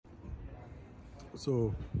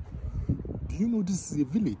So, do you know this is a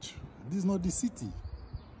village? This is not the city.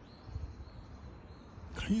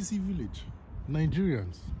 Can you see village?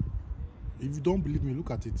 Nigerians. If you don't believe me,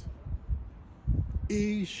 look at it.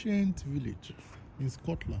 Ancient village in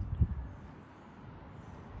Scotland.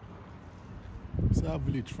 See how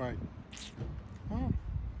village fine. Huh?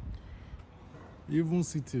 Even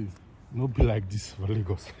city no be like this for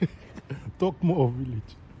Lagos. Talk more of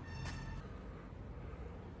village.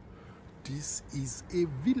 This is a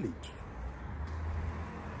village.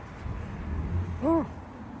 Oh.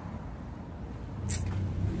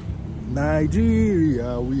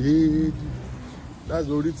 Nigeria, we hate. That's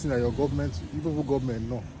the only thing that your government, even for government,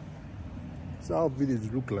 know. See how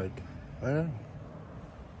village look like. Eh?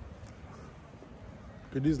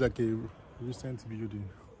 Okay, this is like a recent building.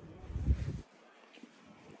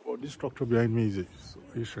 Oh, this structure behind me is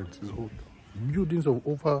ancient, it's old. Buildings of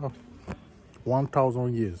over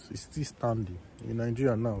 1,000 years is still standing. In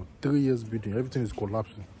Nigeria now, 3 years building, everything is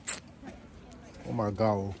collapsing. Oh my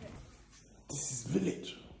God. This is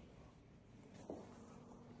village.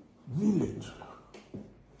 Village.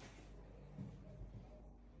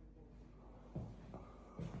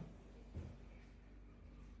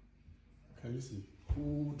 Can you see?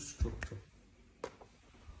 Old structure.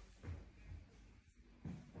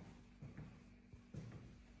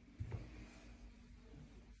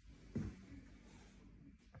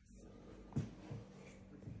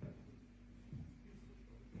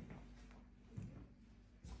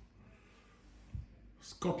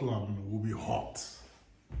 Scotland will be hot.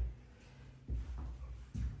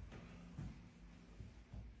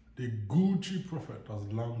 The Gucci prophet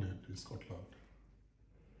has landed in Scotland.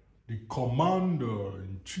 The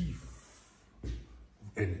commander-in-chief of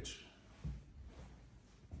energy.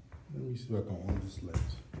 Let me see if I can on this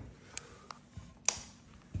light.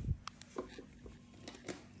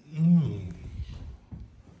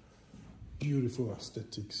 Beautiful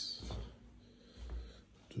aesthetics.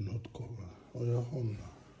 Do not cover. Oh, your home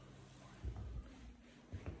now.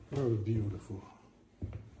 Very beautiful.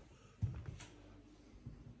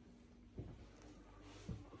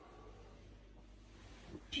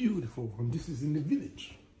 Beautiful. And this is in the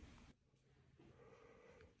village.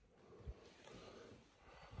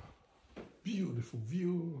 Beautiful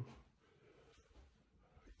view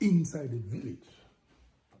inside the village.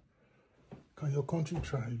 Can your country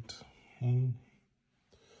try it?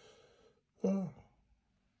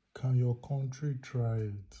 Can your country try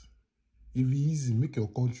it? If it's easy, make your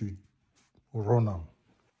country run am.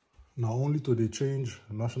 Now only to the change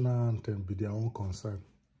national anthem be their own concern.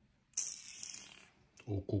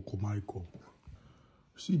 Okoko Michael.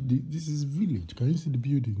 See, this is village. Can you see the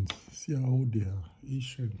buildings? See how old they are,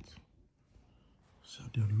 ancient. See how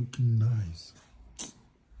they are looking nice.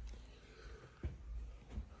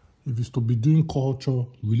 If it's to be doing culture,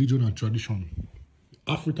 religion, and tradition,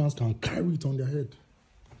 Africans can carry it on their head.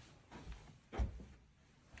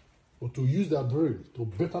 But to use their brain to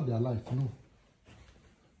better their life, no.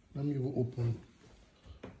 Let me even open.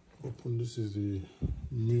 This is the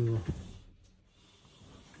mirror.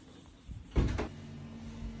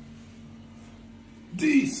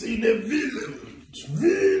 This in a village.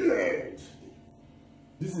 Village.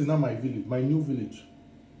 This is not my village, my new village.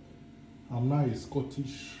 I'm now a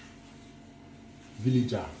Scottish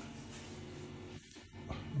villager.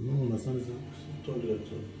 I don't understand this.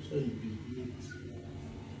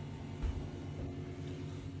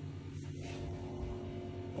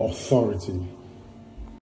 Authority.